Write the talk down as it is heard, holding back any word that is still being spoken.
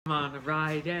Come on a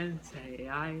ride and say,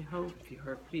 I hope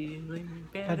you're feeling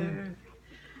better.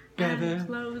 Better. And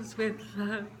close with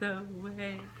love the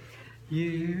way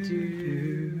You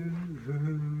do.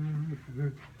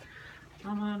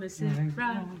 I'm gonna sit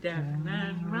right down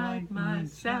and write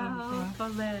myself a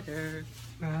letter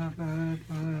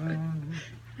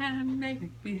and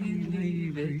make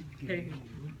believe it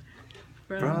came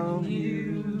from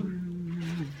you.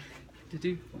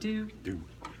 Do do do.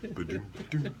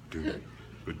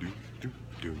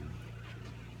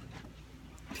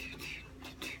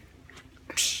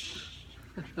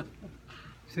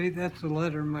 See, that's the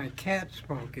letter my cat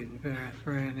spoke in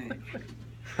Spanish.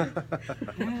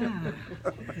 Yeah,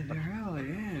 it really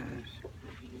is.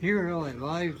 He really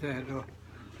likes that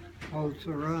waltz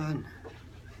run.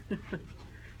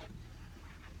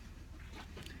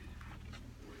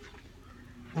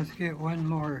 Let's get one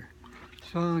more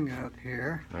song up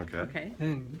here. Okay.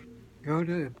 Then go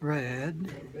to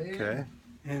bed. Okay.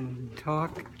 And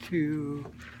talk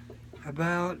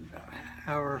about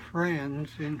our friends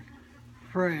in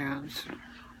France.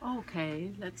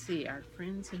 Okay, let's see, our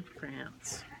friends in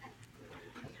France.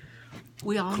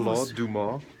 We Claude almost...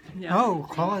 Dumas. Yeah. Oh,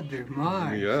 Claude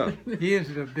Dumas. Yeah. He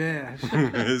is the best.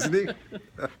 Isn't he?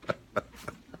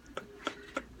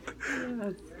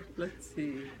 Let's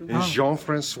see. And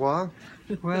Jean-Francois?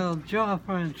 Well,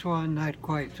 Jean-Francois, not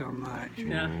quite so much.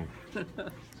 Yeah.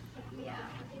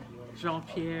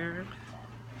 Jean-Pierre.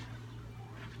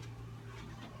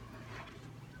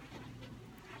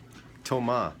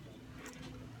 Thomas.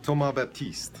 Thomas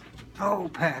Baptiste. Oh,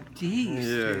 Baptiste.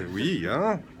 Yeah, oui,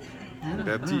 huh?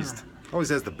 Baptiste. Always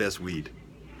has the best weed.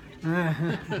 Do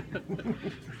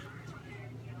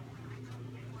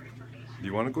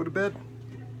you want to go to bed?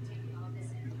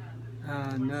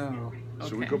 No.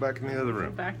 Should we go back in the other Go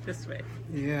room? back this way.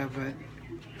 Yeah, but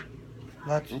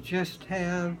let's just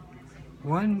have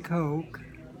one Coke.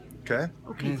 Okay.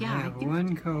 Okay, And yeah. have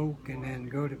one Coke and then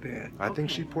go to bed. I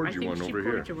think she poured I you think one she over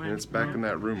poured here. you one. And it's back Yeah. in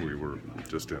that room we were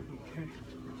just in. Okay.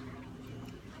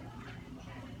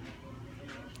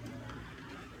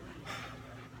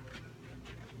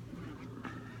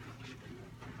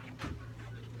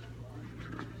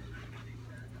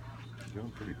 You're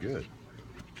doing pretty good.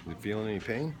 You feeling any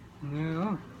pain?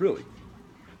 No, Really?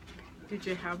 Did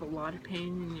you have a lot of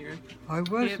pain in your... I Hips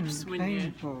wasn't when you-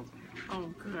 painful Oh,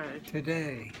 good.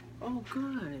 today, Oh,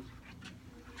 good.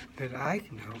 but I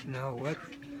don't know what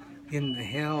in the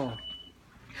hell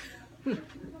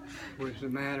was the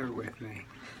matter with me.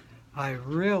 I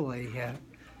really had,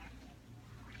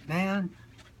 man,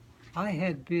 I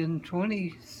had been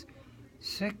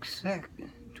 26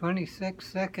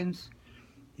 seconds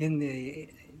in the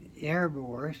Air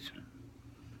Force,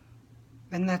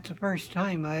 and that's the first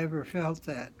time I ever felt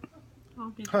that I'll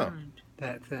be Huh. darned.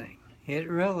 that thing. It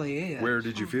really is. Where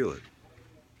did you feel it?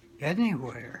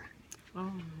 Anywhere.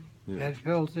 Oh, Yeah. I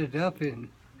felt it up in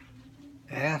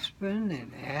Aspen,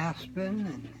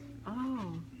 and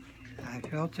oh. I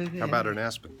felt it. How about an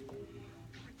aspen?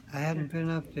 I hadn't been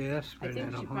up to I Aspen think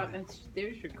in a she while. brought...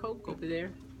 There's your Coke over there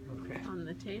Okay. on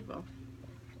the table.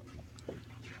 Go over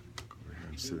here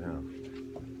and sit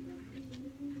down.